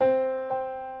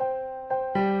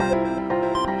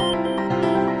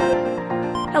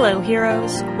Hello,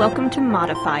 heroes. Welcome to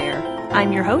Modifier.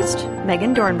 I'm your host,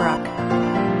 Megan Dornbrock.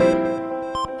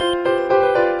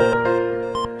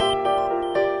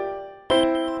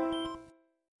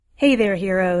 Hey there,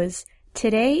 heroes.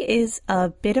 Today is a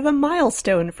bit of a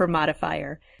milestone for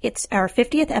Modifier. It's our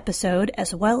 50th episode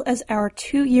as well as our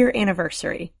 2-year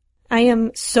anniversary. I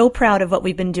am so proud of what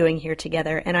we've been doing here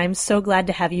together, and I'm so glad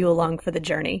to have you along for the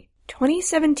journey.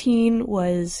 2017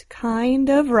 was kind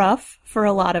of rough for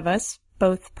a lot of us,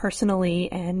 both personally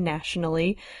and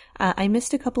nationally. I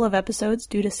missed a couple of episodes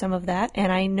due to some of that,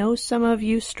 and I know some of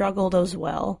you struggled as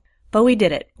well. But we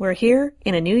did it. We're here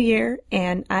in a new year,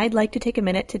 and I'd like to take a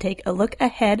minute to take a look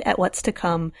ahead at what's to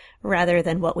come rather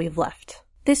than what we've left.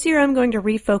 This year I'm going to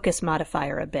refocus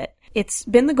Modifier a bit. It's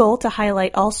been the goal to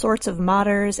highlight all sorts of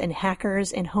modders and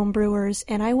hackers and homebrewers,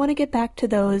 and I want to get back to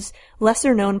those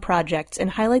lesser-known projects and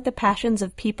highlight the passions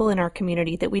of people in our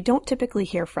community that we don't typically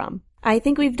hear from. I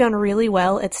think we've done really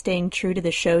well at staying true to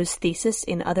the show's thesis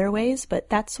in other ways, but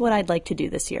that's what I'd like to do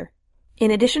this year.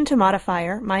 In addition to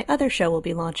Modifier, my other show will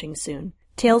be launching soon.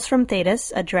 Tales from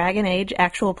Thedas, a Dragon Age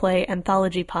actual play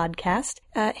anthology podcast,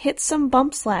 hit some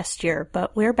bumps last year,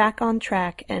 but we're back on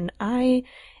track, and I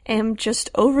am just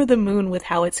over the moon with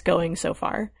how it's going so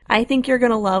far. I think you're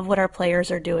gonna love what our players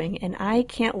are doing, and I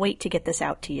can't wait to get this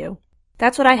out to you.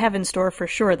 That's what I have in store for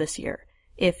sure this year.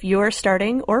 If you're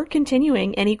starting or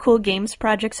continuing any cool games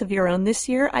projects of your own this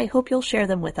year, I hope you'll share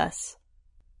them with us.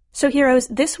 So heroes,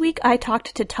 this week I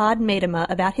talked to Todd Medema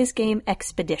about his game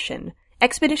Expedition.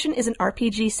 Expedition is an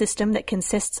RPG system that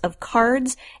consists of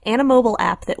cards and a mobile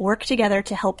app that work together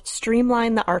to help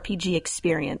streamline the RPG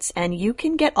experience, and you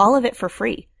can get all of it for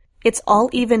free. It's all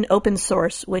even open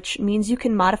source, which means you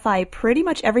can modify pretty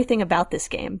much everything about this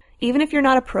game. Even if you're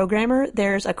not a programmer,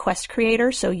 there's a quest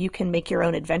creator so you can make your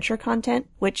own adventure content,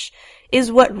 which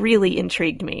is what really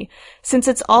intrigued me. Since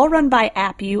it's all run by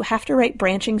app, you have to write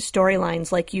branching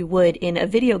storylines like you would in a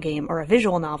video game or a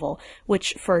visual novel,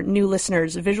 which for new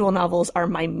listeners, visual novels are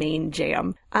my main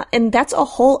jam. And that's a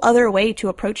whole other way to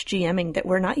approach GMing that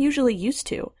we're not usually used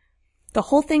to. The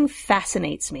whole thing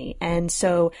fascinates me, and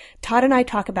so Todd and I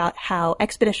talk about how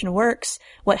Expedition works,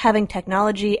 what having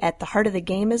technology at the heart of the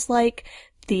game is like,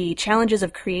 the challenges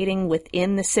of creating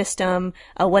within the system,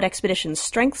 what Expedition's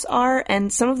strengths are,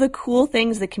 and some of the cool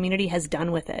things the community has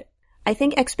done with it. I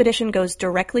think Expedition goes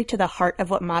directly to the heart of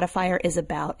what Modifier is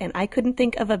about, and I couldn't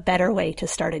think of a better way to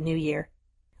start a new year.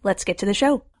 Let's get to the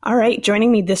show. All right,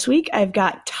 joining me this week, I've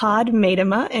got Todd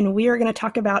Medema, and we are going to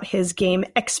talk about his game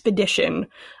Expedition,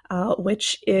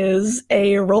 which is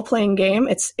a role-playing game.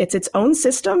 It's its own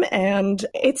system, and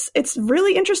it's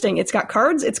really interesting. It's got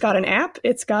cards, it's got an app,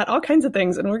 it's got all kinds of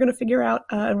things, and we're going to figure out,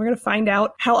 and we're going to find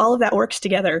out how all of that works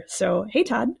together. So, hey,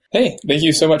 Todd. Hey, thank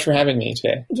you so much for having me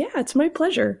today. Yeah, it's my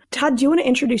pleasure. Todd, do you want to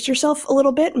introduce yourself a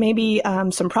little bit? Maybe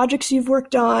some projects you've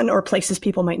worked on or places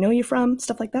people might know you from,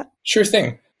 stuff like that? Sure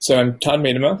thing. So I'm Todd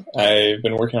Medema. I've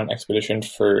been working on Expedition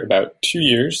for about 2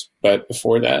 years, but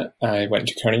before that, I went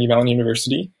to Carnegie Mellon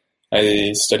University.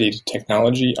 I studied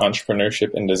technology,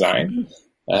 entrepreneurship, and design,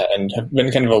 and have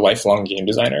been kind of a lifelong game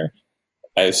designer.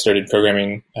 I started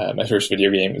programming my first video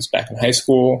games back in high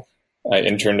school. I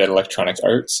interned at Electronic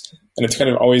Arts, and it's kind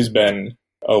of always been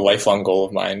a lifelong goal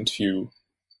of mine to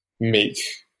make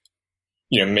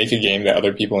a game that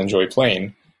other people enjoy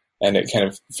playing, and it kind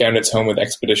of found its home with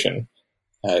Expedition.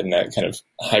 In that kind of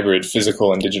hybrid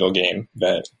physical and digital game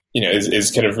that,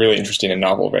 is kind of really interesting and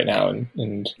novel right now.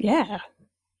 And Yeah,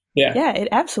 it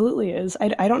absolutely is.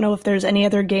 I don't know if there's any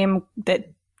other game that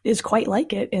is quite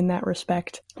like it in that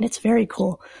respect. And it's very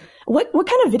cool. What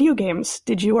kind of video games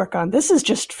did you work on? This is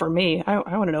just for me.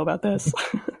 I want to know about this.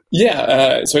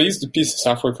 So I used a piece of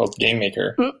software called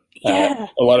GameMaker. Yeah.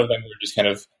 A lot of them were just kind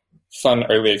of fun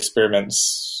early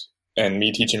experiments and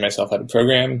me teaching myself how to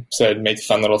program. So I'd make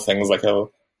fun little things like a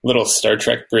little Star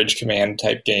Trek Bridge Command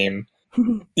type game.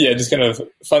 Yeah, just kind of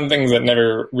fun things that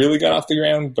never really got off the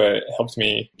ground, but helped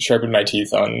me sharpen my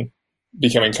teeth on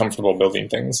becoming comfortable building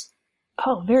things.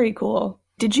 Oh, very cool.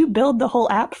 Did you build the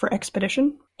whole app for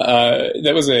Expedition?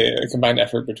 That was a combined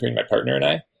effort between my partner and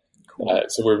I. Cool.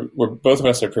 So we're both of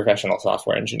us are professional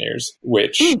software engineers,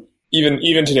 which even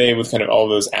today with kind of all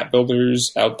those app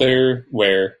builders out there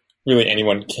where really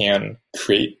anyone can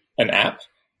create an app,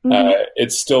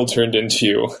 it's still turned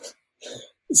into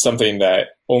something that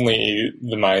only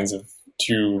the minds of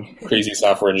two crazy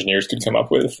software engineers could come up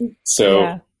with.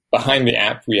 So behind the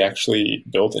app, we actually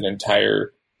built an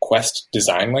entire Quest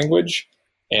design language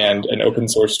and an open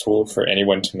source tool for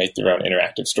anyone to make their own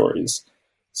interactive stories.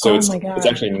 So it's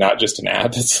actually not just an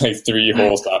app, it's like 3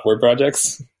 whole software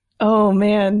projects. Oh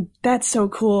man, that's so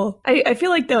cool. I feel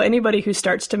like though anybody who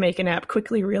starts to make an app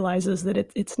quickly realizes that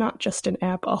it's not just an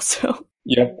app also.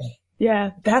 Yep.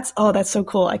 Yeah, that's so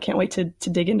cool. I can't wait to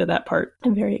dig into that part.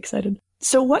 I'm very excited.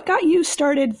 So what got you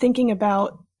started thinking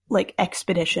about like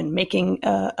Expedition, making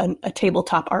a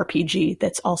tabletop RPG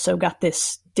that's also got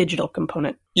this digital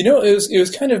component? It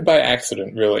was kind of by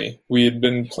accident, really. We had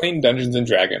been playing Dungeons and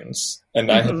Dragons,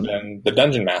 and I had been the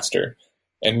dungeon master,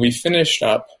 and we finished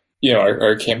up,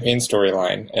 our campaign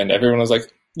storyline, and everyone was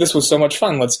like, "This was so much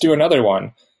fun. Let's do another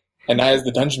one." And I, as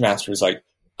the dungeon master, was like,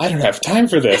 "I don't have time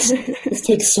for this. This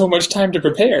takes so much time to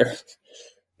prepare."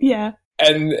 Yeah.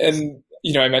 And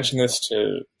I mentioned this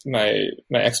to my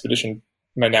now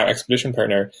expedition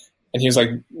partner, and he was like,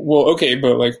 "Well, okay,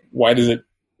 but like, what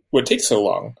takes so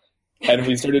long?" And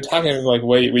we started talking like,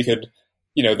 wait, we could,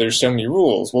 there's so many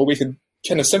rules. Well, we could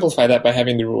kind of simplify that by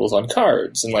having the rules on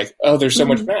cards, and like, oh, there's so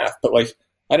much math, but like,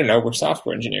 I don't know, we're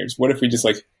software engineers. What if we just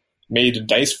like made a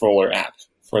dice roller app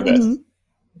for this?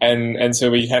 And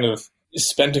so we kind of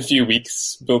spent a few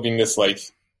weeks building this like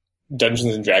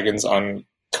Dungeons and Dragons on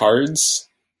cards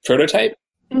prototype,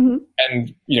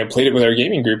 and played it with our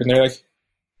gaming group, and they're like,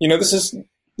 this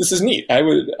is neat. I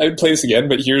would play this again,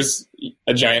 but here's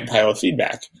a giant pile of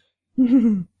feedback.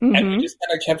 And we just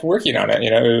kind of kept working on it.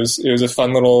 It was a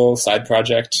fun little side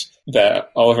project that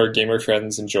all of our gamer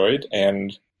friends enjoyed.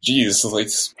 And geez, like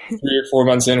 3 or 4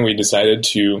 months in, we decided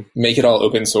to make it all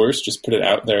open source, just put it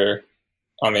out there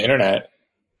on the internet,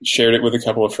 shared it with a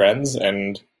couple of friends.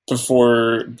 And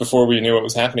before we knew what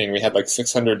was happening, we had like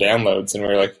 600 downloads, and we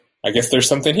were like, I guess there's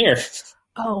something here.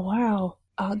 Oh, wow.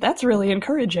 That's really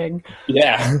encouraging.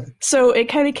 Yeah. So it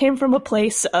kind of came from a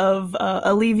place of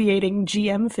alleviating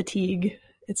GM fatigue,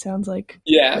 it sounds like.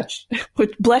 Yeah.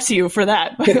 Which bless you for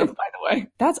that, by the way.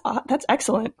 That's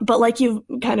excellent. But like you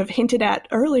kind of hinted at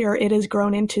earlier, it has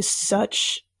grown into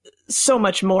so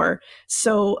much more.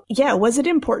 So yeah, was it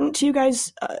important to you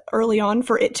guys early on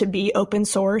for it to be open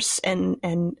source? And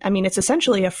I mean, it's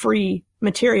essentially a free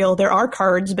material. There are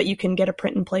cards, but you can get a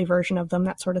print and play version of them,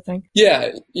 that sort of thing.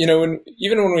 Yeah. Even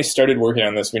when we started working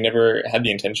on this, we never had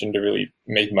the intention to really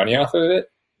make money off of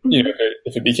it.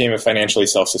 If it became a financially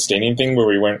self-sustaining thing where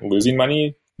we weren't losing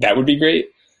money, that would be great.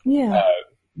 Yeah.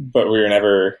 But we were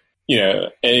never,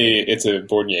 it's a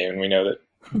board game, and we know that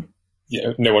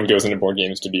no one goes into board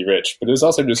games to be rich, but it's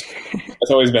also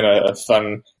it's always been a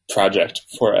fun project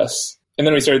for us. And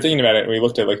then we started thinking about it, and we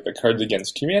looked at like the Cards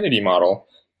Against Humanity model,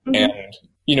 and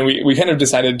we kind of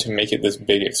decided to make it this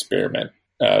big experiment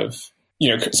of,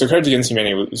 so Cards Against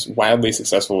Humanity was wildly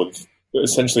successful with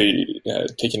essentially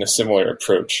taking a similar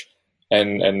approach,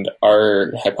 and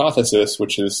our hypothesis,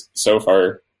 which has so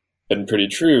far been pretty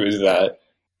true, is that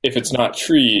if it's not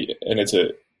free and it's a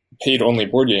paid-only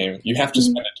board game, you have to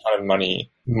spend a ton of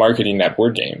money marketing that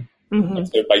board game.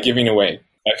 So by giving away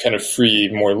a kind of free,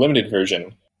 more limited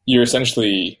version, you're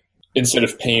essentially, instead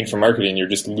of paying for marketing, you're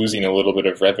just losing a little bit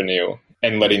of revenue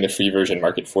and letting the free version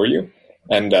market for you.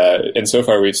 And so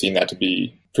far, we've seen that to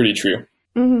be pretty true.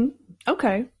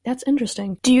 Okay, that's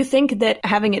interesting. Do you think that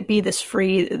having it be this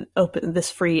free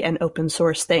and open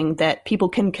source thing that people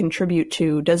can contribute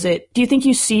to, do you think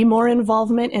you see more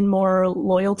involvement and more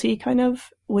loyalty kind of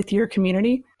with your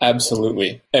community?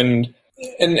 Absolutely. And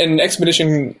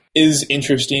Expedition is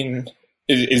interesting,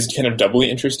 is kind of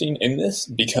doubly interesting in this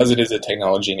because it is a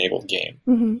technology-enabled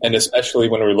game. And especially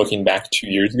when we're looking back 2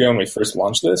 years ago when we first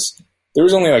launched this, there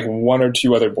was only like 1 or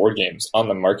 2 other board games on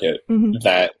the market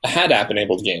that had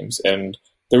app-enabled games. And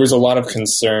there was a lot of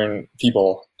concern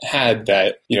people had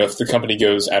that, if the company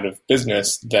goes out of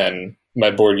business, then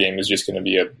my board game is just going to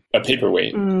be a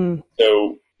paperweight.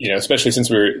 So, especially since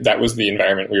that was the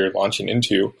environment we were launching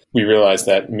into, we realized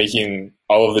that making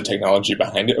all of the technology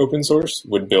behind it open source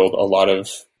would build a lot of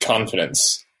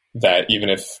confidence that even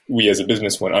if we as a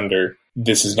business went under,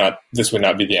 this would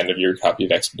not be the end of your copy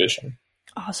of Expedition.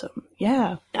 Awesome.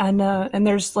 Yeah. And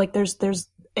there's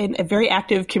a very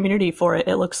active community for it.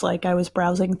 It looks like I was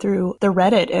browsing through the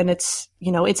Reddit, and it's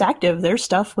active. There's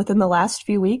stuff within the last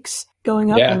few weeks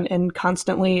going up and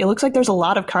constantly. It looks like there's a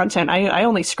lot of content. I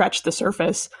only scratched the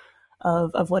surface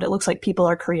of what it looks like people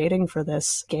are creating for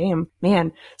this game.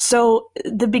 Man. So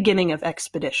the beginning of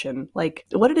Expedition, like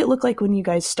what did it look like when you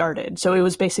guys started? So it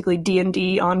was basically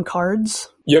D&D on cards?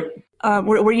 Yep.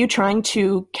 Were you trying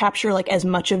to capture like as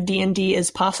much of D&D as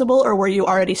possible, or were you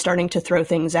already starting to throw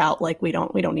things out like we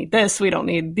don't need this, we don't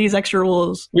need these extra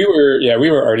rules? We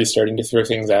were already starting to throw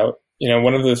things out.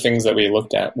 One of the things that we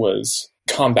looked at was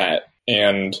combat,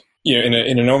 and in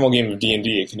a normal game of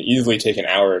D&D, it can easily take an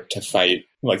hour to fight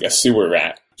like a sewer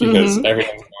rat because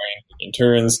everyone's going, taking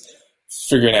turns,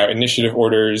 figuring out initiative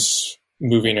orders,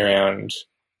 moving around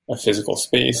a physical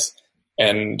space.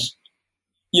 And,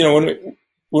 you know,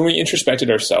 when we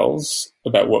introspected ourselves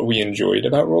about what we enjoyed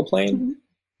about role-playing, Mm-hmm.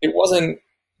 it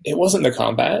wasn't the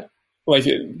combat. Like,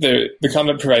 the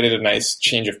combat provided a nice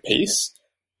change of pace,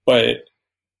 but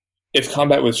if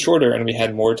combat was shorter and we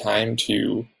had more time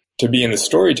to be in the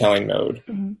storytelling mode,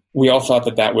 Mm-hmm. we all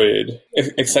thought that would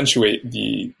accentuate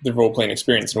the role-playing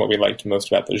experience and what we liked most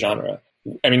about the genre.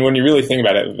 I mean, when you really think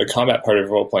about it, the combat part of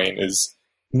role-playing is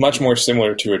much more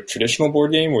similar to a traditional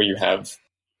board game where you have,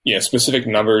 you know, specific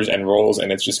numbers and roles,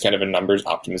 and it's just kind of a numbers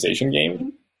optimization game. Mm-hmm.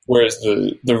 Whereas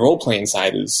the role-playing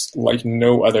side is like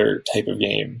no other type of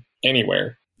game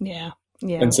anywhere. Yeah.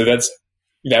 Yeah. And so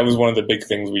that was one of the big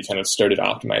things we kind of started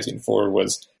optimizing for,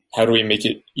 was how do we make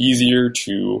it easier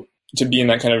to be in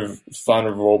that kind of fun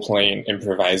role-playing,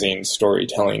 improvising,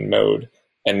 storytelling mode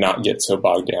and not get so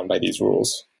bogged down by these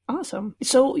rules. Awesome.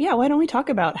 So yeah, why don't we talk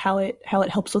about how it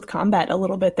helps with combat a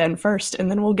little bit then first, and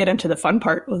then we'll get into the fun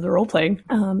part with the role playing.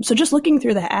 So just looking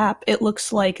through the app, it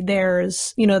looks like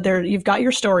there's, you know, you've got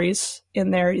your stories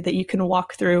in there that you can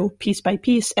walk through piece by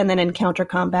piece and then encounter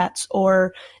combats,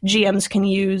 or GMs can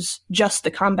use just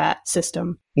the combat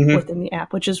system within the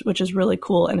app, which is really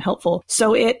cool and helpful.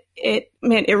 So it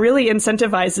really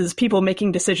incentivizes people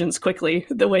making decisions quickly,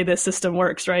 the way this system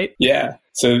works, right? Yeah.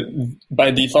 So by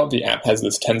default, the app has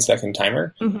this 10-second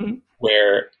timer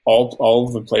where all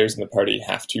of the players in the party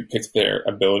have to pick their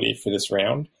ability for this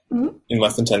round in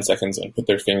less than 10 seconds and put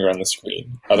their finger on the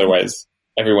screen. Otherwise,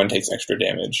 everyone takes extra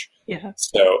damage. Yeah.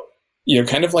 So, you know,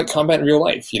 kind of like combat in real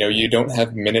life, you know, you don't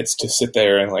have minutes to sit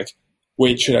there and like,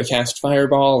 wait, should I cast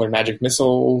Fireball or Magic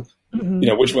Missile? You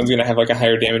know, which one's going to have like a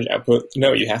higher damage output?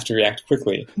 No, you have to react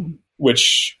quickly,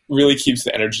 which really keeps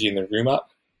the energy in the room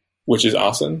up, which is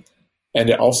awesome. And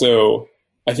it also,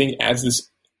 I think, adds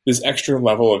this extra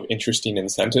level of interesting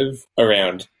incentive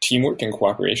around teamwork and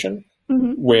cooperation,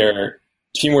 where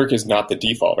teamwork is not the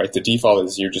default, right? The default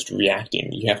is you're just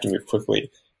reacting. You have to move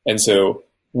quickly. And so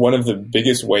one of the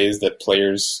biggest ways that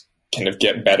players kind of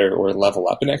get better or level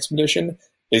up in Expedition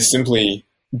is simply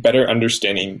better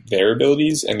understanding their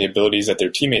abilities and the abilities that their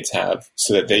teammates have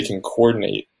so that they can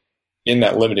coordinate in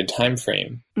that limited time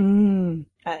frame.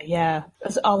 Yeah,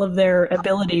 because all of their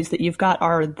abilities that you've got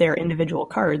are their individual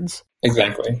cards.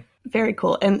 Exactly. Very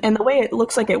cool. And the way it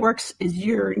looks like it works is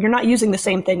you're not using the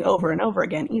same thing over and over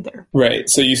again either. Right.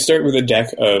 So you start with a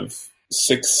deck of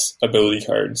 6 ability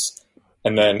cards,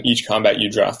 and then each combat you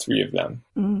draw 3 of them.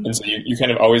 And so you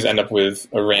kind of always end up with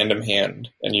a random hand,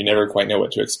 and you never quite know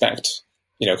what to expect,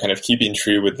 you know, kind of keeping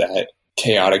true with that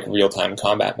chaotic real-time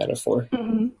combat metaphor.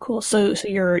 Cool. So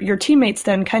your teammates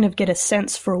then kind of get a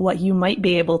sense for what you might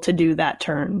be able to do that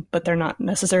turn, but they're not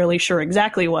necessarily sure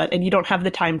exactly what, and you don't have the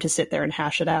time to sit there and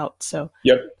hash it out. So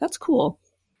that's cool.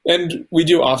 And we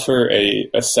do offer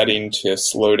a setting to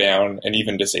slow down and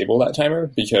even disable that timer,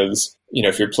 because, you know,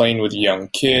 if you're playing with a young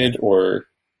kid or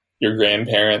your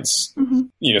grandparents,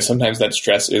 you know, sometimes that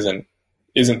stress isn't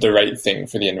the right thing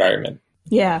for the environment.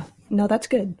 Yeah. No, that's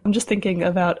good. I'm just thinking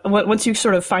about once you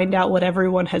sort of find out what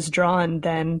everyone has drawn,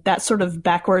 then that sort of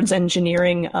backwards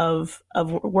engineering of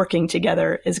working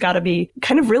together has got to be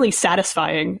kind of really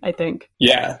satisfying, I think.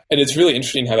 Yeah. And it's really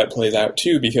interesting how that plays out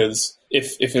too, because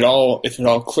if it all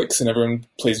clicks and everyone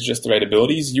plays just the right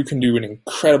abilities, you can do an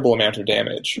incredible amount of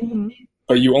damage.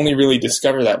 But you only really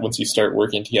discover that once you start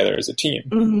working together as a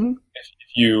team. If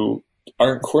you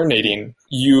aren't coordinating,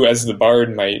 you as the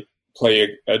bard might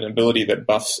play an ability that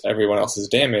buffs everyone else's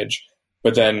damage,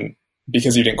 but then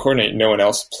because you didn't coordinate, no one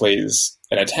else plays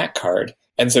an attack card.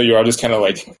 And so you're all just kind of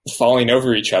like falling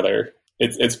over each other.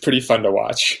 It's pretty fun to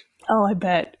watch. Oh, I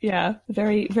bet. Yeah.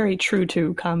 Very, very true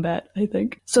to combat, I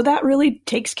think. So that really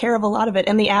takes care of a lot of it.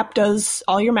 And the app does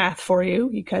all your math for you.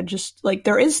 You could just, like,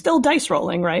 there is still dice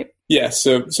rolling, right? Yeah.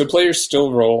 So players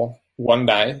still roll 1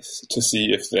 dice to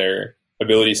see if their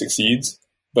ability succeeds,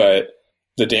 but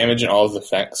the damage and all of the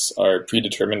effects are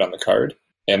predetermined on the card.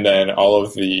 And then all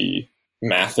of the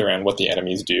math around what the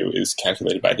enemies do is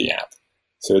calculated by the app.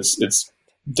 So it's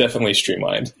definitely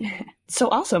streamlined. So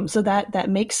awesome. So that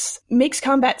makes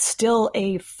combat still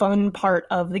a fun part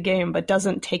of the game, but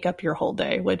doesn't take up your whole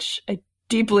day, which I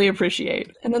deeply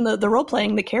appreciate. And then the role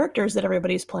playing, the characters that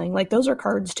everybody's playing, like those are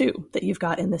cards too that you've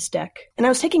got in this deck. And I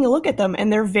was taking a look at them,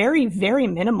 and they're very, very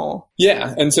minimal.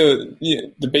 Yeah. And so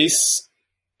the base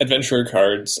adventurer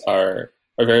cards are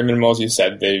very minimal, as you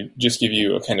said. They just give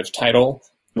you a kind of title,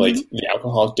 like the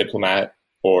Alcoholic Diplomat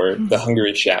or the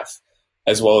Hungry Chef,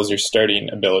 as well as your starting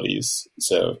abilities.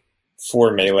 So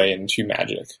 4 melee and 2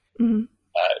 magic.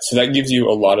 So that gives you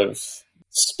a lot of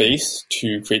space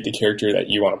to create the character that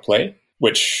you want to play,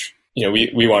 which, you know,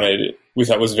 we wanted we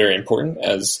thought was very important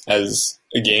as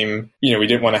a game. You know, we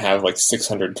didn't want to have like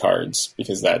 600 cards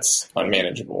because that's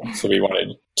unmanageable. So we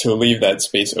wanted to leave that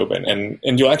space open.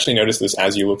 And you'll actually notice this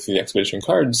as you look through the expedition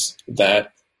cards,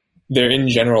 that they're in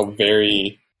general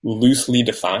very loosely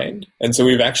defined. And so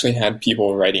we've actually had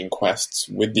people writing quests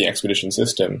with the expedition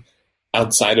system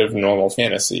outside of normal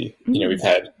fantasy. Mm-hmm. You know, we've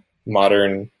had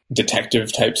modern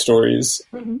detective type stories,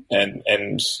 mm-hmm.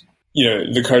 and you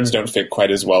know, the cards don't fit quite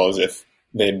as well as if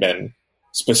they'd been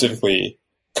specifically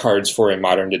cards for a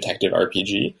modern detective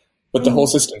RPG, but the whole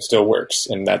system still works,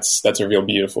 and that's a real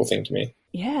beautiful thing to me.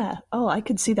 Yeah. Oh, I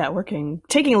could see that working.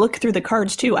 Taking a look through the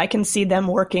cards too, I can see them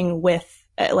working with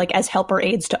like as helper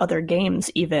aids to other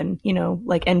games, even, you know,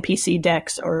 like NPC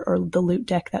decks or the loot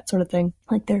deck, that sort of thing.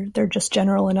 Like they're just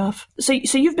general enough. So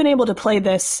you've been able to play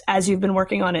this as you've been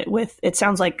working on it with, it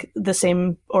sounds like the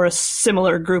same or a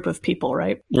similar group of people,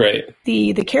 right? Right.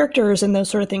 The characters and those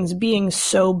sort of things being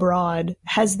so broad,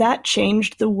 has that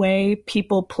changed the way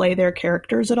people play their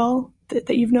characters at all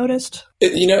that you've noticed?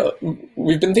 You know,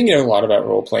 we've been thinking a lot about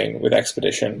role playing with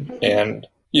Expedition, and,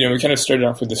 you know, we kind of started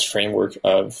off with this framework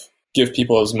of give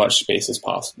people as much space as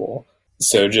possible.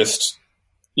 So just,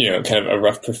 you know, kind of a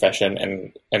rough profession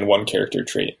and one character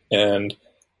trait. And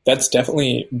that's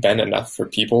definitely been enough for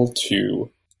people to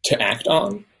act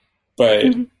on. But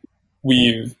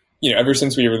we've, you know, ever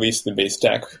since we released the base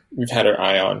deck, we've had our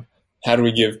eye on how do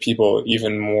we give people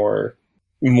even more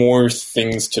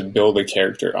things to build a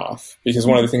character off. Because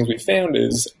one of the things we found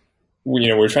is, you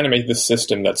know, we're trying to make this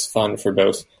system that's fun for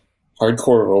both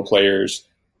hardcore role players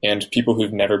and people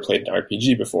who've never played an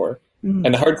RPG before. Mm.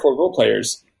 And the hardcore role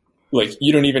players, like,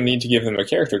 you don't even need to give them a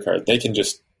character card. They can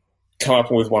just come up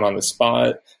with one on the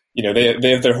spot. You know, they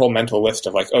have their whole mental list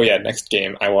of like, oh yeah, next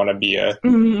game I want to be a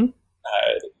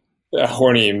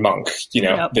horny monk. You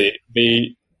know,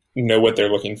 they know what they're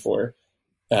looking for.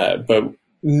 But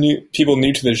people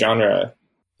new to the genre,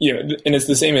 you know, and it's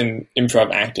the same in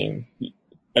improv acting.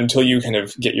 Until you kind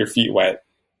of get your feet wet,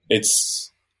 it's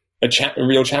a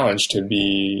real challenge to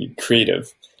be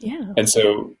creative. Yeah. And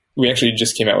so we actually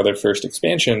just came out with our first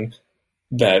expansion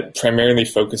that primarily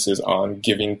focuses on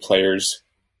giving players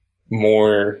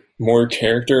more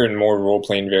character and more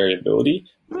role-playing variability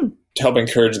to help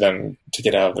encourage them to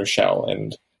get out of their shell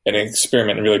and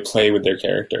experiment and really play with their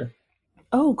character.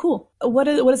 Oh, cool. What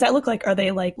does that look like? Are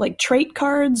they like trait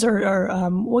cards or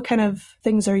what kind of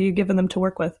things are you giving them to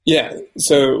work with? Yeah,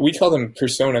 so we call them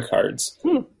persona cards.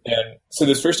 And so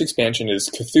this first expansion is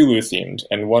Cthulhu themed,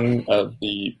 and one of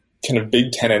the kind of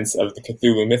big tenets of the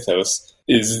Cthulhu mythos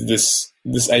is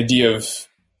this idea of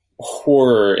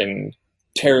horror and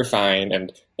terrifying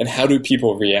and how do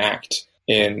people react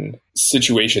in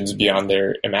situations beyond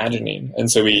their imagining.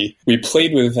 And so we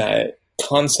played with that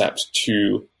concept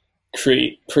to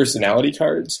create personality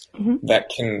cards that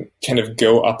can kind of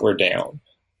go up or down.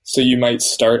 So you might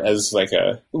start as like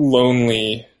a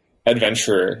lonely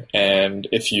adventurer, and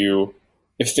if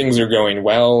things are going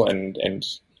well and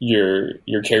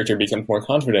your character becomes more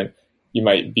confident, you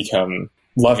might become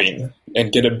loving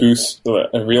and get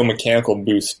a real mechanical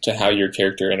boost to how your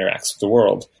character interacts with the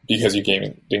world because you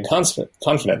gain in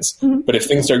confidence. But if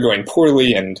things start going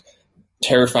poorly and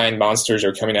terrifying monsters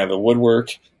are coming out of the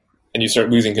woodwork and you start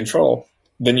losing control,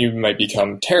 then you might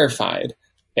become terrified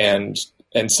and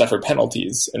suffer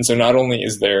penalties. And so not only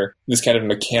is there this kind of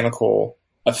mechanical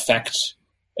effect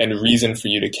and reason for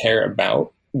you to care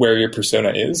about where your persona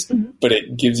is, but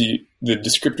it gives you the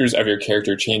descriptors of your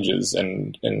character changes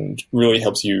and really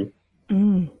helps you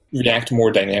react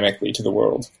more dynamically to the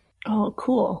world. Oh,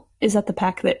 cool. Is that the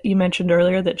pack that you mentioned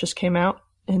earlier that just came out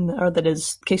or that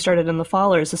is kickstarted in the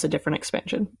fall, or is this a different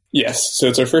expansion? Yes. So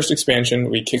it's our first expansion.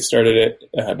 We kickstarted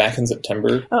it back in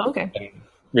September. Oh, okay. And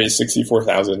raised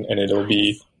 $64,000, and it'll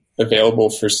be available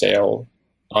for sale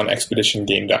on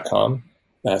expeditiongame.com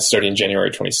starting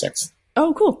January 26th.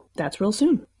 Oh, cool. That's real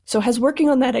soon. So has working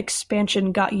on that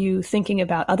expansion got you thinking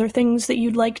about other things that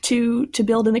you'd like to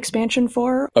build an expansion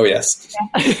for? Oh, yes.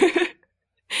 Yeah.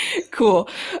 Cool.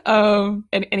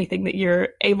 Anything that you're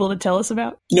able to tell us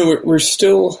about? You know, we're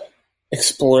still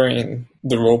exploring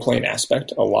the role-playing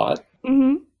aspect a lot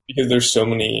because there's so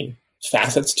many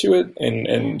facets to it,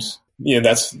 and you know,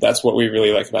 that's what we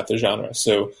really like about the genre.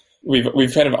 So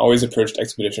we've kind of always approached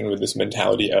Expedition with this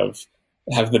mentality of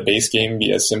have the base game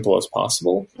be as simple as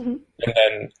possible, and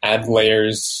then add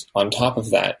layers on top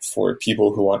of that for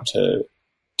people who want to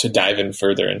dive in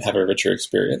further and have a richer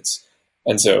experience.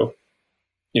 And so,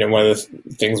 you know, one of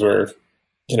the things we're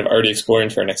kind of already exploring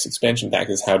for our next expansion pack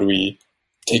is how do we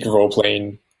take role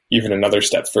playing even another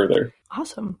step further.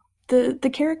 Awesome. The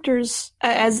characters,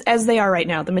 as they are right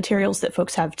now, the materials that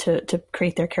folks have to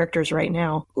create their characters right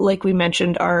now, like we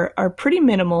mentioned, are pretty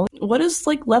minimal. What does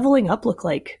like leveling up look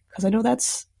like? Because I know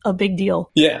that's a big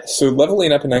deal. Yeah, so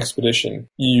leveling up an expedition,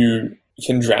 you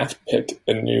can draft pick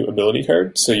a new ability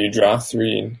card. So you draw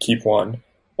 3 and keep 1,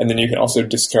 and then you can also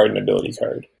discard an ability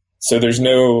card. So there's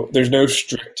no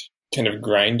strict kind of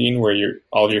grinding where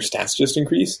all of your stats just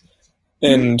increase.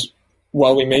 And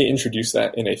while we may introduce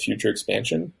that in a future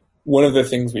expansion, one of the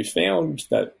things we found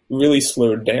that really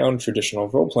slowed down traditional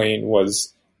role-playing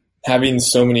was having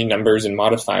so many numbers and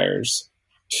modifiers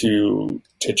to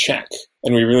check.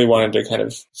 And we really wanted to kind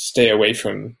of stay away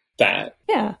from that.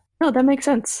 Yeah, no, that makes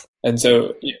sense. And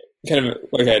so, kind of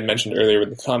like I had mentioned earlier with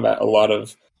the combat, a lot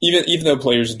of, even though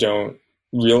players don't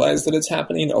realize that it's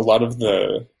happening, a lot of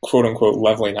the quote-unquote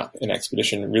leveling up in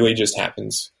Expedition really just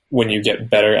happens when you get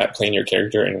better at playing your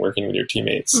character and working with your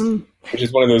teammates, which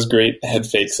is one of those great head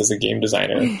fakes as a game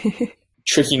designer,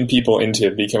 tricking people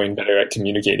into becoming better at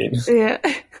communicating. Yeah.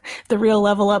 The real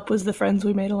level up was the friends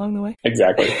we made along the way.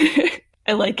 Exactly.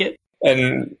 I like it.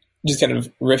 And just kind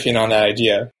of riffing on that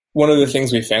idea, one of the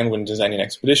things we found when designing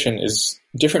Expedition is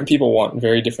different people want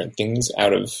very different things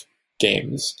out of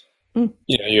games.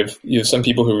 You know, you have some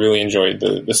people who really enjoy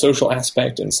the social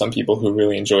aspect, and some people who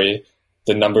really enjoy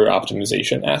the number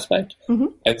optimization aspect.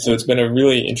 And so it's been a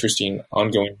really interesting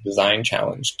ongoing design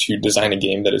challenge to design a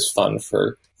game that is fun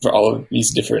for all of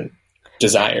these different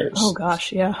desires. Oh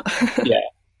gosh, yeah. Yeah.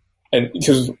 And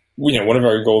because, one of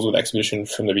our goals with Expedition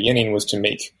from the beginning was to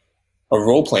make a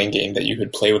role-playing game that you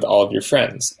could play with all of your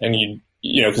friends. And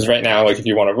because right now, like if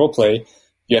you want to role-play,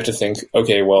 you have to think,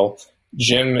 okay, well,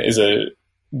 Jim is a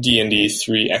D&D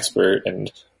 3 expert and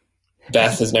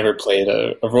Beth has never played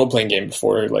a role-playing game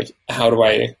before. Like,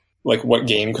 what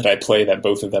game could I play that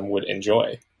both of them would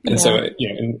enjoy? And so,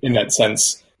 in that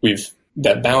sense,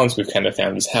 that balance we've kind of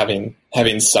found is having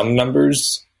some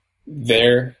numbers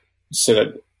there so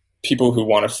that people who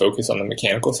want to focus on the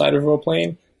mechanical side of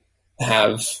role-playing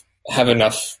have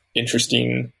enough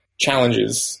interesting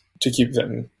challenges to keep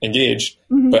them engaged,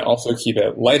 but also keep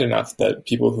it light enough that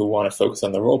people who want to focus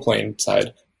on the role-playing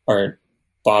side aren't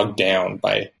bogged down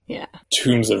by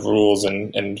tombs of rules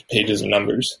and pages of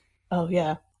numbers. Oh,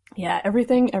 yeah. Yeah,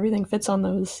 everything fits on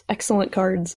those excellent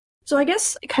cards. So I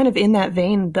guess kind of in that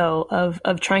vein, though,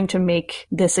 of trying to make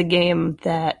this a game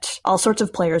that all sorts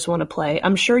of players want to play,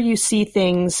 I'm sure you see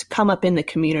things come up in the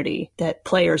community that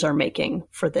players are making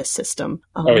for this system.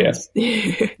 Oh, yes.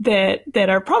 that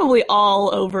are probably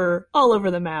all over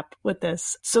the map with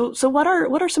this. So what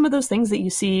are some of those things that you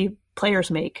see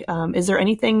players make? Is there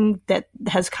anything that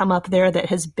has come up there that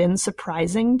has been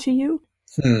surprising to you?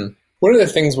 One of the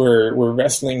things we're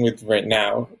wrestling with right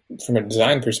now from a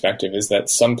design perspective is that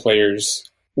some players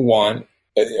want,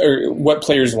 or what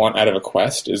players want out of a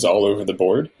quest is all over the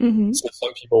board. So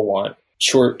some people want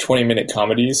short 20-minute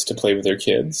comedies to play with their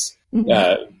kids.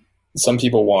 Some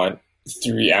people want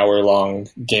 3-hour-long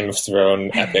Game of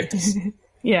Thrones epics.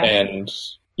 And,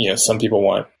 some people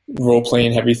want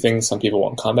role-playing heavy things. Some people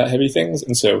want combat heavy things.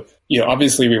 And so,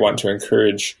 obviously we want to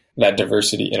encourage that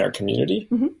diversity in our community.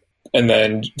 And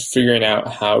then figuring out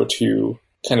how to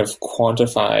kind of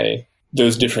quantify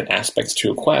those different aspects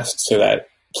to a quest so that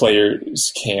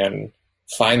players can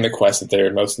find the quest that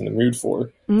they're most in the mood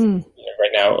for. Right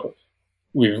now,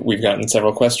 we've gotten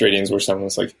several quest ratings where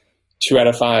someone's like, 2 out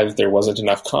of 5, there wasn't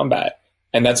enough combat.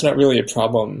 And that's not really a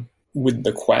problem with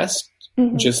the quest,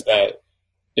 just that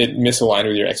it misaligned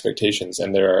with your expectations.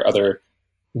 And there are other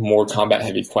more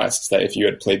combat-heavy quests that if you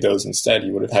had played those instead,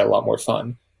 you would have had a lot more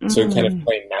fun. So kind of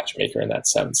playing matchmaker in that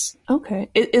sense.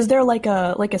 Okay. Is there like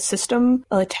a system,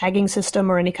 a tagging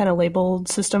system or any kind of labeled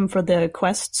system for the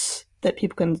quests that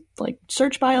people can like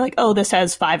search by? Like, oh, this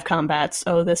has 5 combats.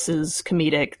 Oh, this is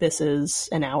comedic. This is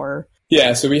an hour.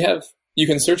 Yeah. So you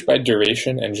can search by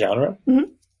duration and genre,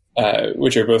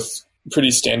 which are both pretty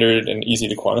standard and easy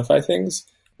to quantify things.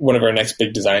 One of our next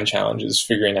big design challenges is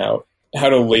figuring out how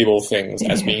to label things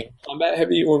as being combat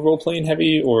heavy or role playing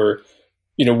heavy, or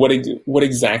what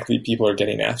exactly people are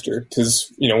getting after.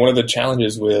 Because, one of the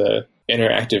challenges with an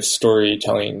interactive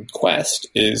storytelling quest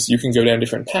is you can go down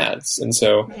different paths. And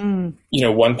so,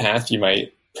 one path you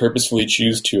might purposefully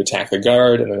choose to attack the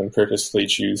guard and then purposefully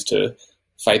choose to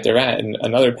fight the rat. And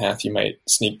another path you might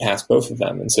sneak past both of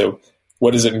them. And so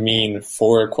what does it mean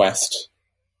for a quest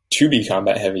to be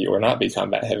combat heavy or not be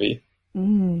combat heavy?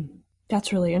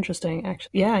 That's really interesting,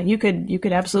 actually. Yeah, you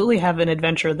could absolutely have an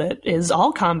adventure that is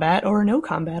all combat or no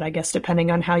combat, I guess,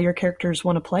 depending on how your characters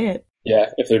want to play it.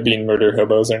 Yeah, if they're being murder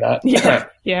hobos or not. Yeah,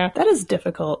 that is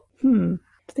difficult.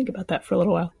 to think about that for a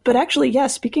little while. But actually, yeah,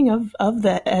 speaking of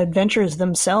the adventures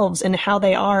themselves and how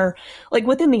they are, like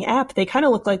within the app, they kind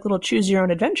of look like little choose your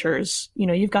own adventures. You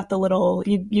know, you've got the little,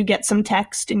 you get some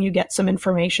text and you get some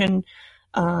information.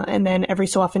 And then every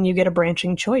so often you get a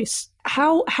branching choice.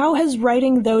 How has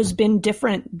writing those been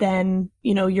different than,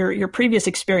 you know, your previous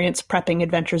experience prepping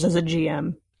adventures as a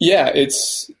GM? Yeah,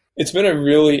 it's been a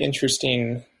really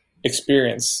interesting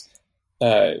experience.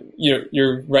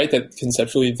 You're right that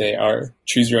conceptually they are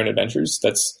choose your own adventures.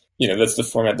 That's the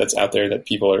format that's out there that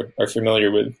people are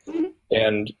familiar with. Mm-hmm.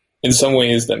 And in some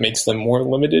ways that makes them more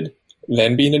limited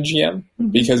than being a GM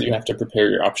because you have to prepare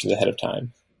your options ahead of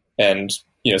time. And,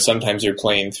 you know, sometimes you're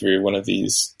playing through one of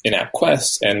these in-app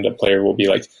quests and a player will be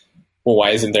like, well,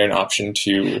 why isn't there an option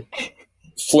to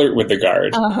flirt with the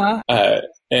guard? Uh-huh.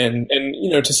 And you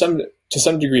know, to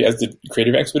some degree, as the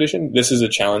creative expedition, this is a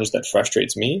challenge that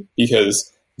frustrates me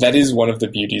because that is one of the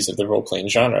beauties of the role-playing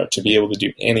genre, to be able to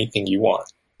do anything you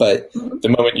want. But the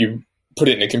moment you put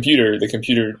it in a computer, the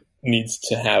computer needs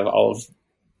to have all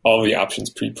of the options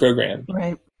pre-programmed.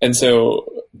 Right. And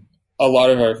so a lot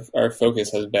of our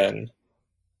focus has been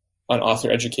on author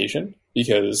education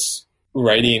because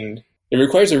writing, it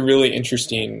requires a really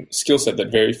interesting skill set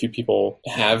that very few people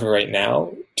have right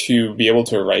now to be able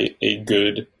to write a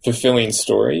good, fulfilling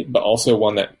story, but also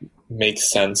one that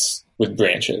makes sense with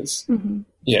branches. Mm-hmm.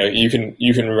 You know,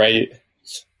 you can write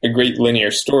a great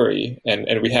linear story,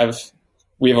 and we have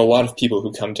a lot of people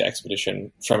who come to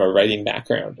Expedition from a writing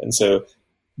background, and so,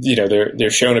 you know, they're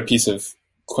shown a piece of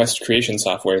quest creation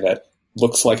software that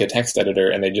looks like a text editor,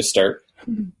 and they just start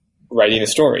writing a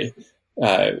story.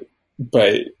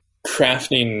 But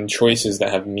crafting choices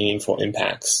that have meaningful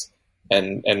impacts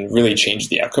and really change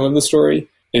the outcome of the story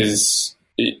is,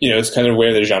 you know, it's kind of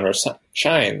where the genre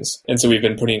shines. And so we've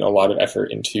been putting a lot of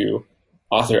effort into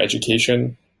author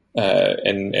education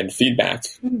and feedback.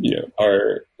 You know,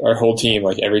 our whole team,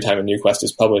 like every time a new quest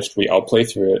is published, we all play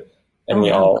through it and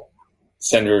we all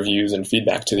send reviews and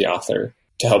feedback to the author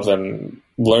to help them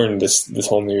learn this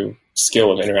whole new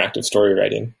skill of interactive story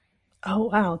writing. Oh,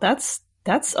 wow. That's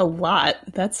a lot.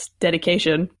 That's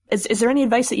dedication. Is there any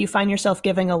advice that you find yourself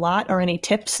giving a lot, or any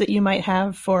tips that you might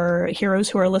have for heroes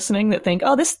who are listening that think,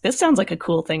 oh, this sounds like a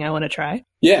cool thing I want to try?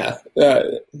 Yeah.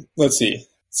 Let's see.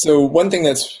 So one thing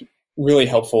that's really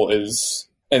helpful is,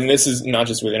 and this is not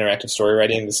just with interactive story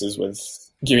writing, this is with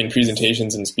giving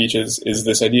presentations and speeches, is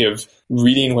this idea of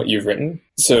reading what you've written.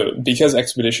 So because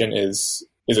Expedition is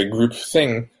a group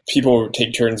thing, people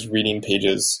take turns reading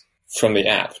pages from the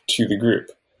app to the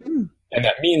group. And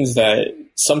that means that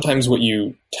sometimes what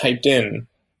you typed in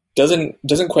doesn't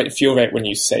quite feel right when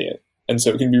you say it. And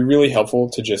so it can be really helpful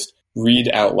to just read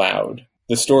out loud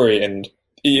the story, and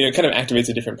it kind of activates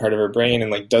a different part of our brain. And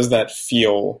like, does that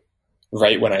feel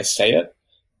right when I say it?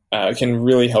 It can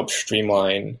really help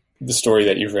streamline the story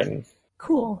that you've written.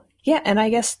 Cool. Yeah. And I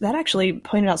guess that actually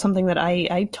pointed out something that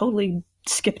I totally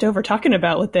skipped over talking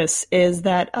about with this, is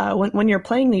that when you're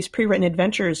playing these pre-written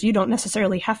adventures, you don't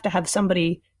necessarily have to have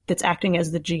somebody that's acting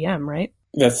as the GM, right?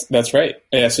 That's right.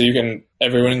 Yeah, so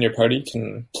everyone in your party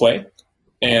can play,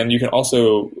 and you can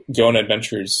also go on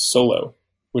adventures solo,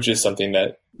 which is something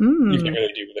that you can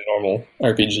really do with a normal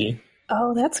RPG.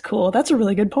 Oh, that's cool. That's a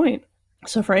really good point.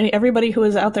 So for everybody who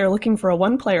is out there looking for a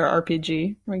one-player RPG,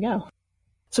 here we go.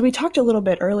 So we talked a little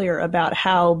bit earlier about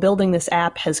how building this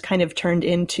app has kind of turned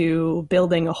into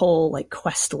building a whole like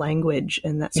quest language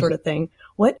and that sort of thing.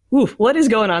 What is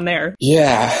going on there?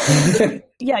 Yeah.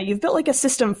 Yeah, you've built like a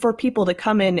system for people to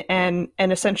come in and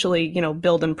essentially, you know,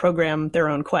 build and program their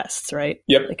own quests, right?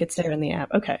 Yep. Like it's there in the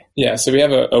app. Okay. Yeah, so we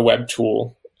have a web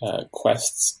tool,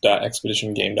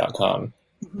 quests.expeditiongame.com,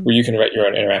 where you can write your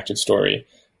own interactive story.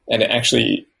 And it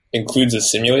actually includes a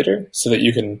simulator so that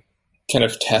you can kind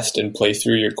of test and play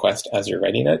through your quest as you're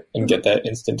writing it and get that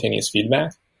instantaneous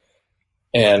feedback.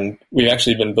 And we've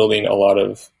actually been building a lot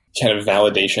of kind of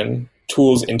validation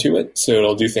tools into it. So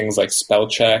it'll do things like spell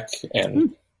check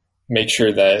and make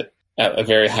sure that at a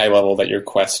very high level that your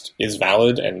quest is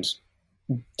valid and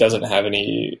doesn't have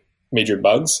any major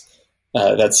bugs.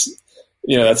 That's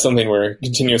something we're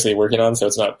continuously working on. So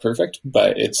it's not perfect,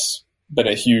 but it's been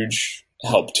a huge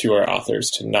help to our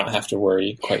authors to not have to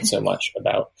worry quite so much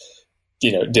about,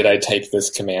 you know, did I type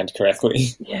this command correctly?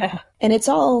 Yeah. And it's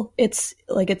all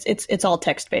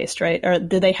text based, right? Or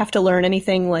do they have to learn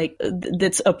anything like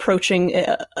that's approaching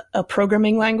a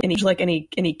programming language, like any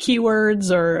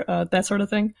keywords or that sort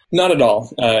of thing? Not at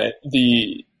all.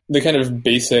 The kind of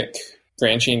basic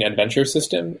branching adventure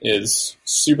system is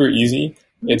super easy.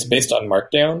 It's based on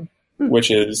Markdown, which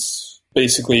is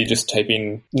basically just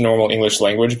typing normal English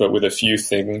language, but with a few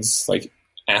things like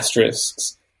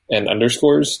asterisks and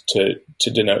underscores to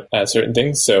denote certain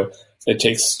things. So it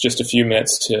takes just a few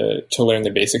minutes to learn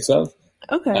the basics of.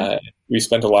 Okay. We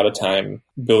spent a lot of time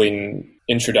building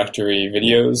introductory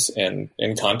videos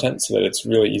and content so that it's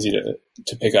really easy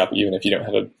to pick up even if you don't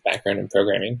have a background in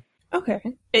programming. Okay.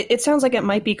 It sounds like it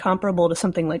might be comparable to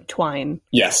something like Twine.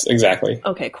 Yes, exactly.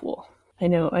 Okay, cool. I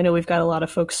know we've got a lot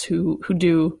of folks who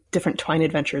do different Twine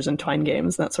adventures and Twine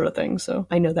games, that sort of thing. So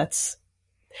I know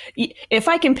if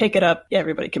I can pick it up,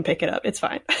 everybody can pick it up. It's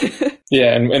fine.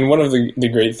 Yeah, and one of the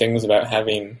great things about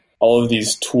having all of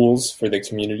these tools for the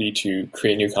community to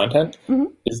create new content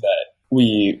is that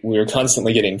we are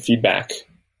constantly getting feedback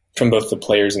from both the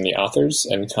players and the authors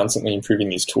and constantly improving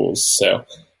these tools. So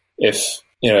if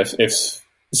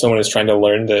someone is trying to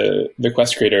learn the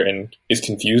quest creator and is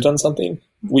confused on something,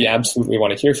 we absolutely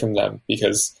want to hear from them,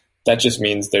 because that just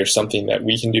means there's something that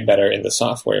we can do better in the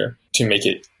software to make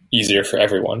it easier for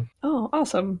everyone. Oh,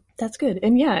 awesome. That's good.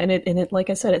 And yeah, and it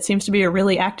like I said, it seems to be a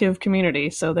really active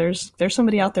community. So there's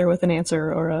somebody out there with an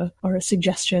answer or a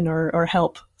suggestion or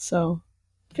help. So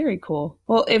very cool.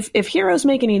 Well, if Heroes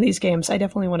make any of these games, I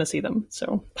definitely want to see them.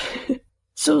 So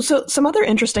So some other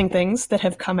interesting things that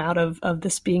have come out of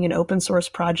this being an open source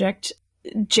project.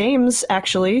 James,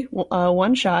 actually,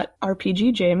 One Shot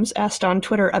RPG James, asked on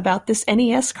Twitter about this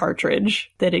NES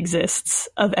cartridge that exists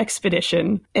of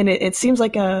Expedition. And it seems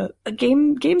like a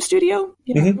game studio,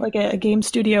 like a game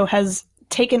studio has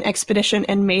taken Expedition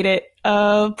and made it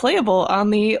playable on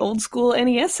the old school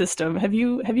NES system. Have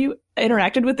you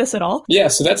interacted with this at all? Yeah,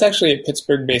 so that's actually a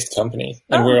Pittsburgh-based company,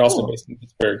 and we're also based in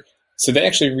Pittsburgh. So they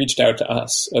actually reached out to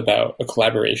us about a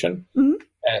collaboration.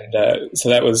 And so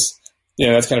that was,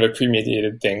 that's kind of a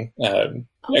premeditated thing.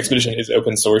 Expedition is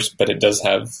open source, but it does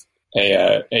have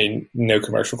a no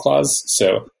commercial clause.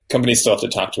 So companies still have to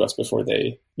talk to us before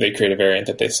they create a variant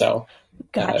that they sell.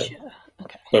 Gotcha.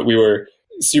 Okay. But we were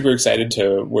super excited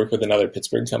to work with another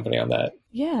Pittsburgh company on that.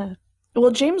 Yeah.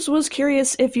 Well, James was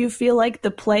curious if you feel like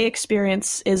the play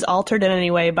experience is altered in any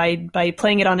way by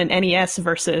playing it on an NES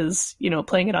versus,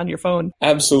 playing it on your phone.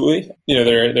 Absolutely.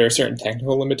 There are certain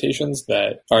technical limitations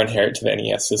that are inherent to the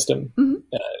NES system.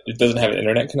 It doesn't have an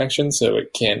internet connection, so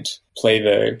it can't play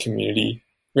the community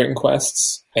written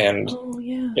quests. And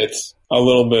it's a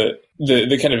little bit,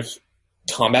 the kind of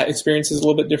combat experience is a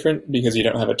little bit different because you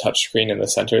don't have a touch screen in the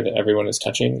center that everyone is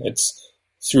touching. It's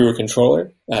through a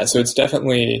controller. So it's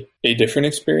definitely a different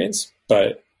experience,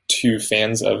 but to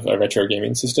fans of a retro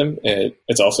gaming system,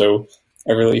 it's also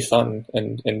a really fun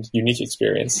and unique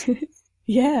experience.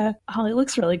 Yeah. Oh, it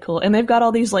looks really cool. And they've got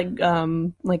all these like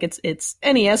it's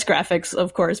NES graphics,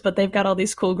 of course, but they've got all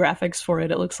these cool graphics for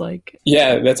it, it looks like.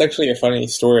 Yeah, that's actually a funny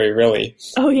story, really.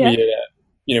 Oh, yeah.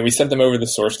 We sent them over the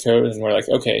source code and we're like,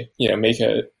 okay,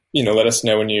 let us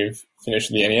know when you've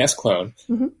finished the NES clone.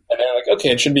 And they're like, okay,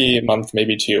 it should be a month,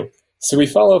 maybe 2. So we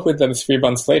follow up with them 3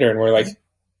 months later and we're like,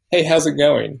 hey, how's it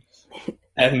going?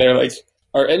 And they're like,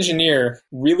 our engineer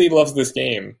really loves this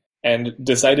game and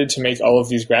decided to make all of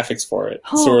these graphics for it.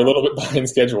 So we're a little bit behind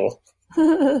schedule.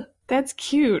 That's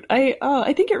cute.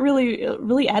 I think it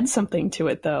really adds something to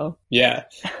it, though. Yeah.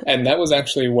 And that was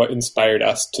actually what inspired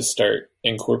us to start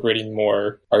incorporating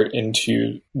more art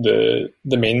into the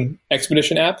main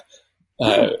Expedition app.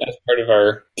 As part of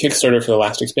our Kickstarter for the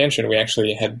last expansion, we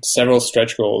actually had several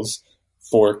stretch goals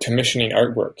for commissioning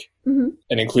artwork and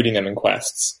including them in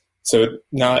quests. So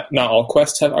not all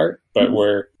quests have art, but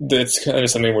that's kind of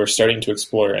something we're starting to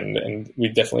explore, and we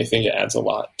definitely think it adds a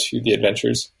lot to the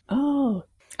adventures. Oh.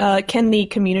 Can the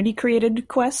community created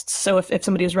quests, so if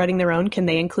somebody is writing their own, can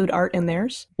they include art in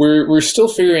theirs? We're still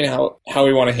figuring out how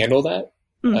we want to handle that.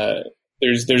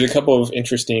 There's a couple of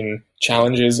interesting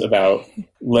challenges about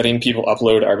letting people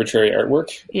upload arbitrary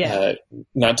artwork. Yeah.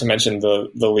 Not to mention the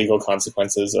legal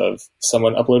consequences of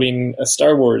someone uploading a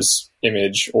Star Wars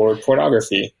image or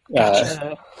pornography.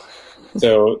 Gotcha.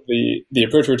 So the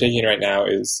approach we're taking right now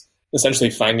is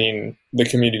essentially finding the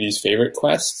community's favorite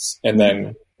quests and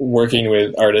then working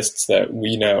with artists that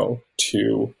we know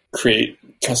to create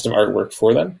custom artwork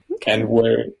for them. Okay. And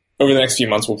over the next few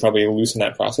months, we'll probably loosen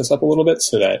that process up a little bit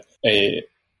so that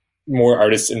more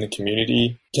artists in the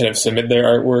community kind of submit their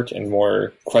artwork and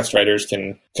more quest writers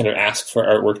can kind of ask for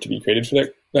artwork to be created for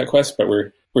that quest. But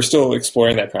we're still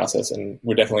exploring that process, and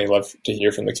we'd definitely love to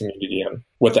hear from the community on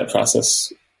what that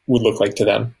process would look like to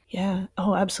them. Yeah.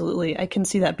 Oh, absolutely. I can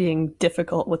see that being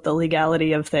difficult with the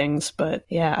legality of things, but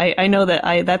yeah, I know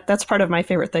that that's part of my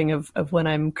favorite thing of when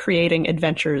I'm creating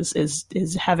adventures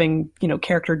is having,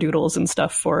 character doodles and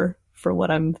stuff for what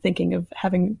I'm thinking of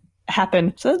having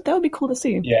happen. So that would be cool to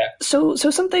see. Yeah. So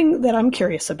something that I'm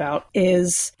curious about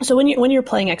is, so when you're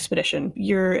playing Expedition,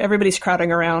 everybody's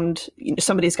crowding around,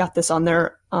 somebody's got this on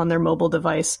their mobile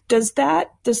device. Does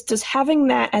having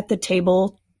that at the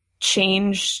table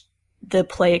change the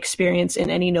play experience in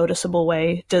any noticeable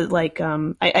way?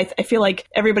 I feel like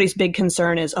everybody's big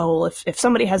concern is, if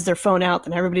somebody has their phone out,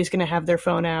 then everybody's going to have their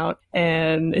phone out,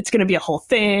 and it's going to be a whole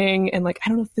thing. And I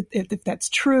don't know if that's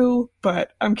true,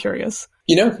 but I'm curious.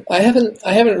 I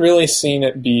haven't really seen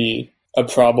it be a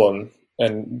problem.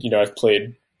 And, I've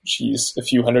played, a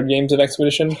few hundred games of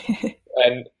Expedition.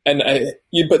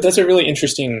 But that's a really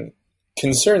interesting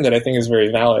concern that I think is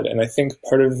very valid. And I think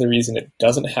part of the reason it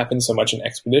doesn't happen so much in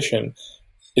Expedition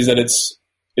is that it's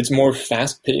more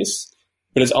fast paced,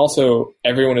 but it's also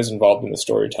everyone is involved in the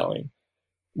storytelling.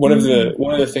 One of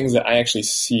the things that I actually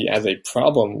see as a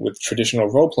problem with traditional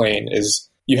role playing is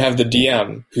you have the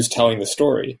DM who's telling the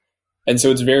story. And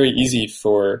so it's very easy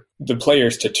for the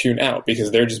players to tune out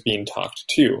because they're just being talked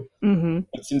to. Mm-hmm.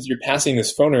 But since you're passing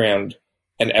this phone around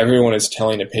and everyone is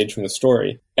telling a page from the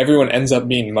story, everyone ends up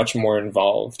being much more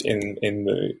involved in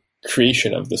the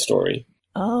creation of the story.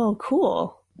 Oh,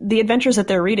 cool. The adventures that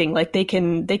they're reading, they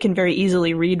can very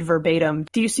easily read verbatim.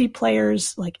 Do you see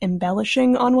players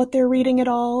embellishing on what they're reading at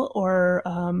all? Or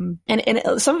and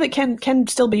some of it can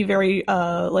still be very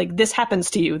this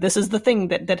happens to you. This is the thing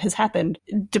that has happened.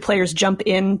 Do players jump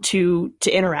in to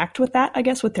interact with that, I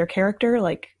guess, with their character?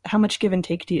 How much give and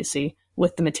take do you see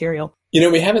with the material?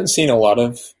 We haven't seen a lot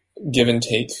of give and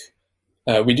take.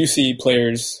 We do see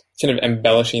players kind of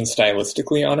embellishing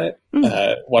stylistically on it.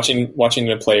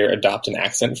 Watching a player adopt an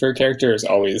accent for a character is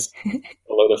always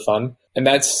a load of fun. And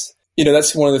that's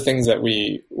one of the things that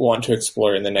we want to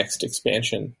explore in the next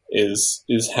expansion is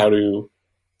how to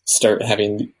start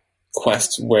having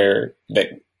quests where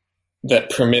that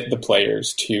permit the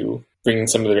players to bring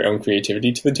some of their own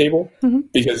creativity to the table. Mm-hmm.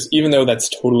 Because even though that's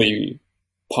totally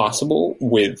possible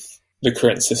with the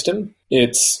current system,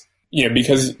 it's,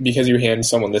 because you hand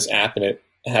someone this app and it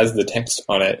has the text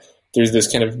on it, there's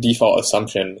this kind of default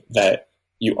assumption that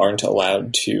you aren't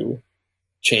allowed to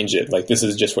change it. This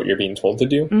is just what you're being told to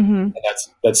do. Mm-hmm. And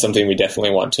that's something we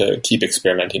definitely want to keep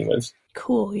experimenting with.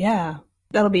 Cool. Yeah.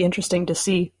 That'll be interesting to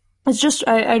see. It's just,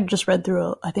 I just read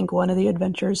through, I think, one of the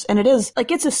adventures, and it is,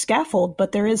 it's a scaffold,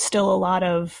 but there is still a lot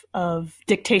of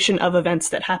dictation of events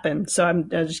that happen. So I'm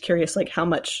just curious, how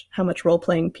much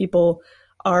role-playing people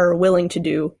are willing to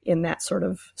do in that sort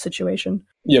of situation.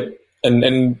 Yep. And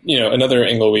another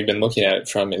angle we've been looking at it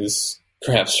from is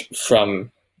perhaps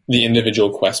from the individual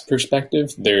quest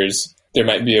perspective. There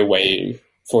might be a way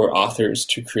for authors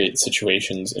to create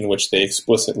situations in which they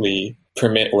explicitly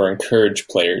permit or encourage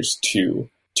players to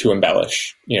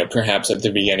embellish. Perhaps at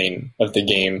the beginning of the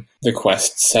game, the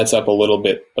quest sets up a little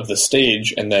bit of the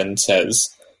stage and then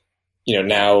says,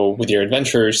 now with your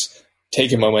adventures,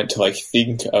 take a moment to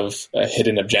think of a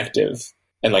hidden objective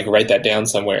and write that down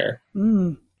somewhere.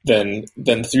 Then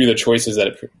through the choices that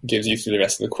it gives you through the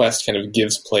rest of the quest kind of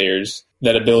gives players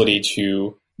that ability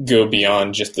to go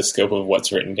beyond just the scope of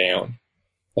what's written down.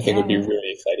 I think would be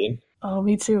really exciting. Oh,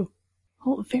 me too.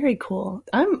 Oh, very cool.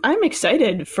 I'm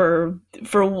excited for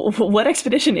what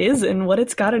Expedition is and what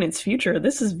it's got in its future.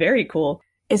 This is very cool.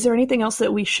 Is there anything else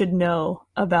that we should know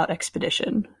about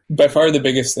Expedition? By far the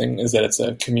biggest thing is that it's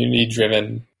a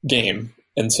community-driven game.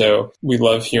 And so we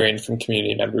love hearing from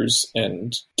community members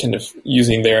and kind of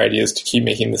using their ideas to keep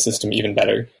making the system even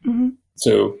better. Mm-hmm.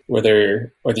 So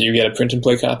whether you get a print and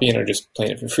play copy and are just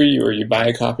playing it for free, or you buy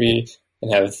a copy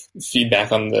and have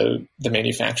feedback on the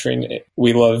manufacturing,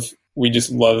 we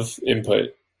just love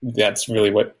input. That's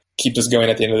really what keeps us going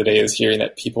at the end of the day, is hearing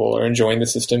that people are enjoying the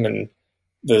system and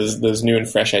those new and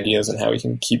fresh ideas on how we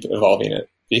can keep evolving it.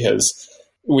 Because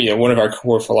one of our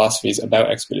core philosophies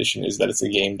about Expedition is that it's a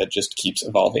game that just keeps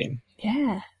evolving.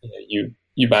 Yeah.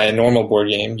 You buy a normal board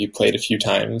game, you play it a few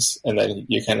times, and then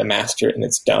you kind of master it and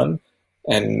it's done.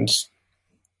 And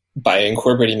by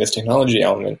incorporating this technology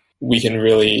element, we can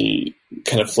really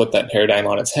kind of flip that paradigm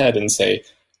on its head and say,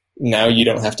 now you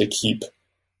don't have to keep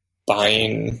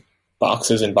buying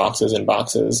boxes and boxes and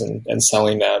boxes and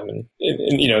selling them and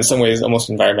in some ways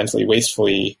almost environmentally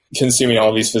wastefully consuming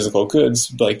all these physical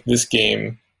goods. This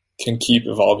game can keep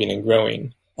evolving and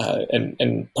growing.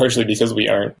 And partially because we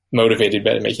aren't motivated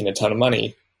by making a ton of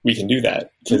money, we can do that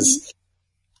because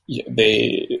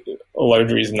a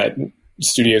large reason that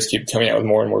studios keep coming out with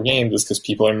more and more games is because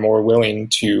people are more willing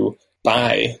to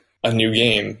buy a new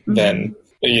game than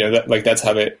that's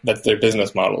their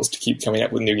business model, is to keep coming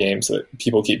up with new games so that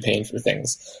people keep paying for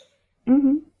things.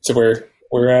 Mm-hmm. So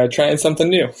we're trying something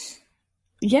new.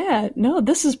 Yeah, no,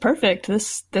 this is perfect.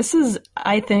 This is,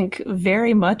 I think,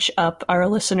 very much up our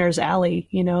listeners' alley.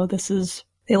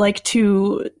 They like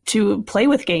to play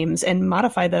with games and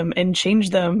modify them and change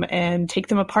them and take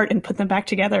them apart and put them back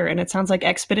together. And it sounds like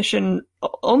Expedition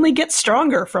only gets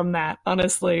stronger from that,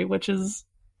 honestly,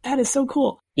 that is so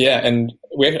cool. Yeah, and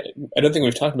I don't think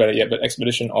we've talked about it yet, but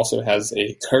Expedition also has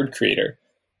a card creator.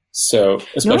 So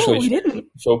especially for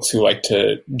folks who like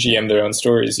to GM their own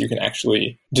stories, you can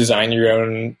actually design your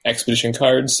own Expedition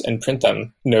cards and print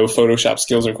them. No Photoshop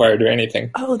skills required or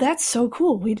anything. Oh, that's so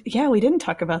cool. We didn't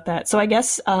talk about that. So I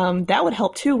guess that would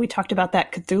help too. We talked about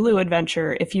that Cthulhu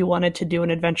adventure. If you wanted to do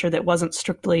an adventure that wasn't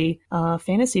strictly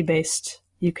fantasy based,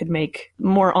 you could make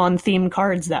more on theme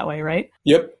cards that way, right?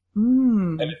 Yep.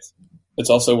 And it's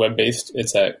also web-based.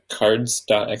 It's at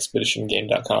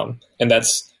cards.expeditiongame.com. And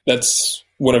that's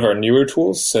one of our newer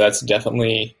tools, so that's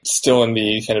definitely still in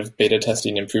the kind of beta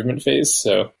testing improvement phase.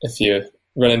 So if you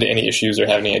run into any issues or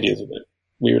have any ideas with it,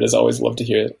 we would as always love to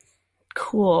hear it.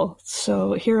 Cool.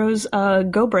 So heroes,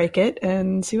 go break it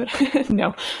and see what.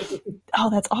 No. Oh,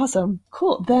 that's awesome.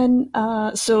 Cool. Then,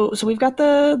 so we've got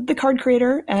the card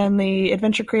creator and the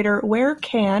adventure creator. Where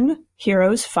can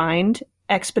heroes find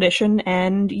Expedition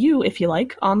and you, if you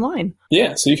like, online?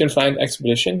 Yeah, so you can find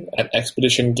Expedition at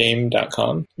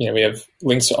expeditiongame.com. We have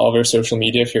links to all of our social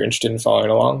media if you're interested in following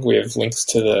along. We have links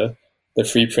to the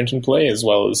free print and play, as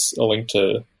well as a link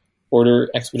to order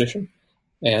Expedition.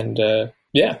 And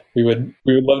we would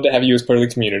love to have you as part of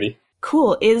the community.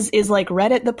 Cool. Is like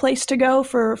Reddit the place to go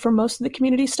for most of the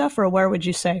community stuff, or where would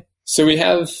you say? So we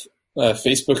have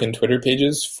Facebook and Twitter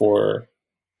pages for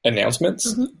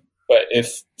announcements. Mm-hmm. But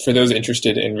if for those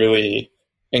interested in really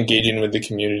engaging with the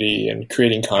community and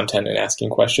creating content and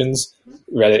asking questions,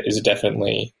 Reddit is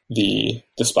definitely the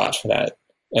spot for that.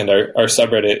 And our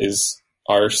subreddit is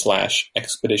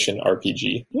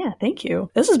r/expeditionrpg. Yeah, thank you.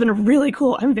 This has been really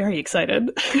cool. I'm very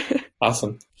excited.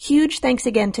 Awesome. Huge thanks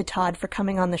again to Todd for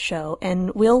coming on the show,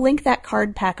 and we'll link that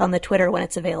card pack on the Twitter when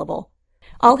it's available.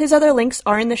 All his other links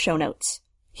are in the show notes.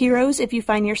 Heroes, if you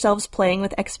find yourselves playing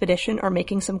with Expedition or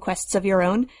making some quests of your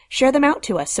own, share them out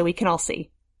to us so we can all see.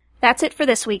 That's it for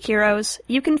this week, Heroes.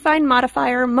 You can find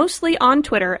Modifier mostly on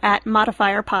Twitter at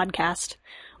Modifier Podcast.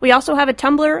 We also have a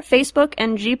Tumblr, Facebook,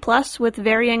 and G+, with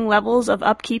varying levels of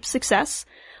upkeep success,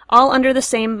 all under the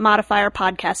same Modifier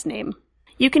Podcast name.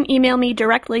 You can email me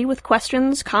directly with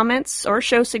questions, comments, or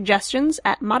show suggestions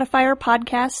at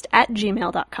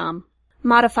modifierpodcast@gmail.com.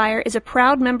 Modifier is a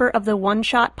proud member of the One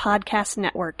Shot Podcast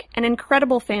Network, an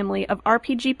incredible family of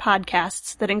RPG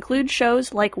podcasts that include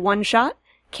shows like One Shot,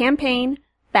 Campaign,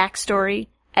 Backstory,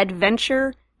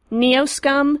 Adventure,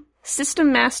 Neoscum,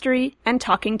 System Mastery, and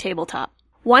Talking Tabletop.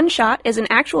 One Shot is an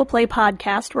actual play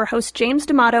podcast where host James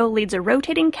D'Amato leads a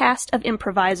rotating cast of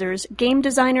improvisers, game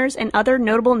designers, and other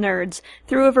notable nerds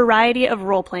through a variety of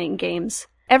role-playing games.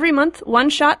 Every month, One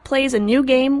Shot plays a new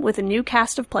game with a new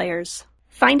cast of players.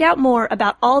 Find out more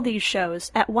about all these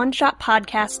shows at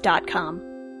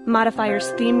oneshotpodcast.com. Modifier's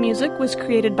theme music was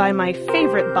created by my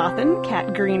favorite Bothan,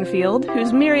 Kat Greenfield,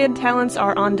 whose myriad talents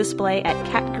are on display at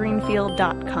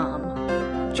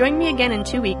katgreenfield.com. Join me again in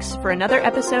 2 weeks for another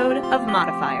episode of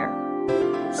Modifier.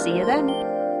 See you then.